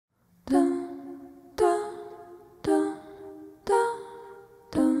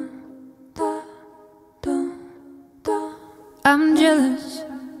I'm jealous,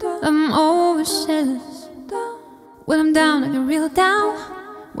 I'm overzealous. When I'm down, I get real down.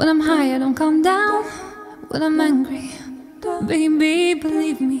 When I'm high, I don't calm down. When I'm angry, baby,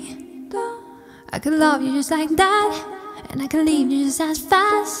 believe me, I could love you just like that, and I can leave you just as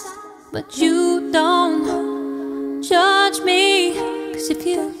fast. But you don't judge me, 'cause if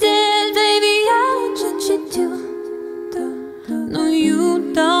you did, baby, I would judge you too. No,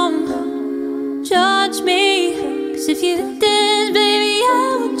 you don't judge me, 'cause if you did, baby,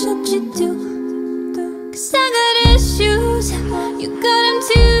 I would judge you too. 'Cause I got issues, you got them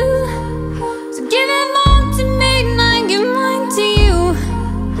too. So give them all to me and I give mine to you.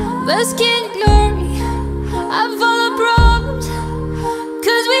 Bask in glory, I've all the problems,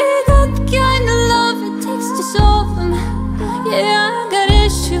 'cause we got the kind of love it takes to solve them. Yeah, I got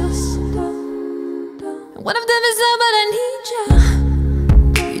issues, and one of them is love, but I need you.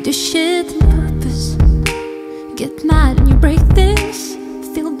 You do shit on purpose, you get mad and you break things,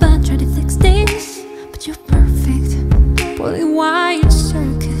 feel bad, try to fix things, but you're perfect, poorly wired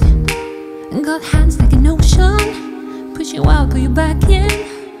circuit, and got hands like an ocean, push you out, pull you back in.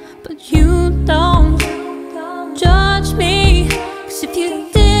 But you don't judge me, 'cause if you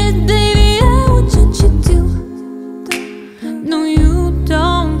did, baby, I would judge you too. No, you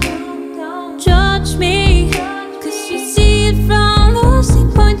don't judge me, 'cause you see it from the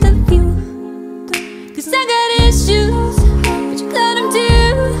same point of view. 'Cause I got issues, but you got them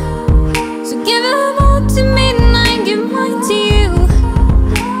too. So give them all to me and I give mine to you.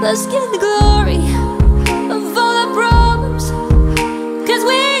 Let's get the glory of all our problems, 'cause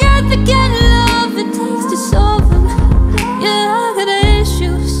we got the kind of love it takes to solve them. Yeah, I got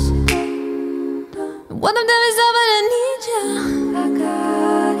issues, and one of them is love, but I need you. I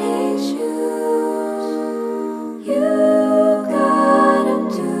got issues, you got them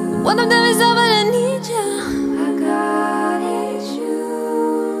too. One of them is love, but I need you. I got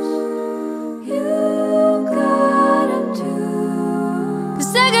issues, you got them too.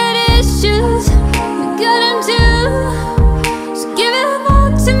 'Cause I got issues, you got them too. So give it all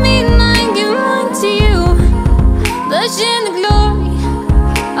to me and I give mine to you. Let's share the glory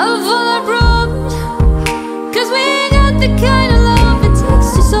of all our problems, 'cause we got the kind of love it takes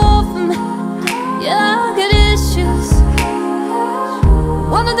to solve them. Yeah, I got issues,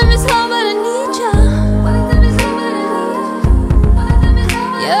 one of them is love, but I need you. One of them is love, but I need you. One of them is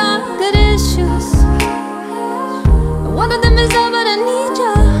love, but yeah, I got issues, one of them is love, but I need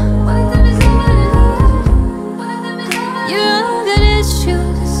you. One of them is love, but I need you. One of them is love, but yeah, I got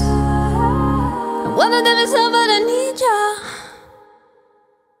issues, one of them is love, but I need you.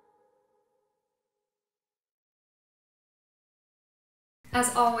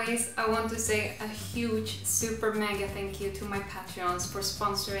 As always, I want to say a huge, super mega thank you to my Patreons for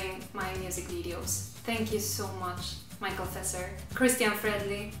sponsoring my music videos. Thank you so much. Michael Fesser, Christian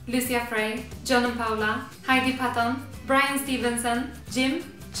Fredley, Lucia Frey, John and Paula, Heidi Patton, Brian Stevenson, Jim,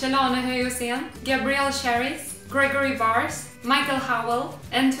 Chelane Höjosen, Gabrielle Sherris, Gregory Bars, Michael Howell,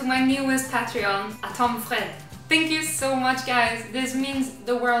 and to my newest Patreon, Atom Fred. Thank you so much, guys. This means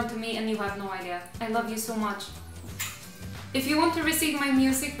the world to me and you have no idea. I love you so much. If you want to receive my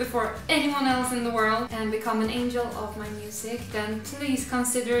music before anyone else in the world and become an angel of my music, then please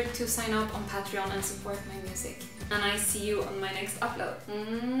consider to sign up on Patreon and support my music. And I see you on my next upload.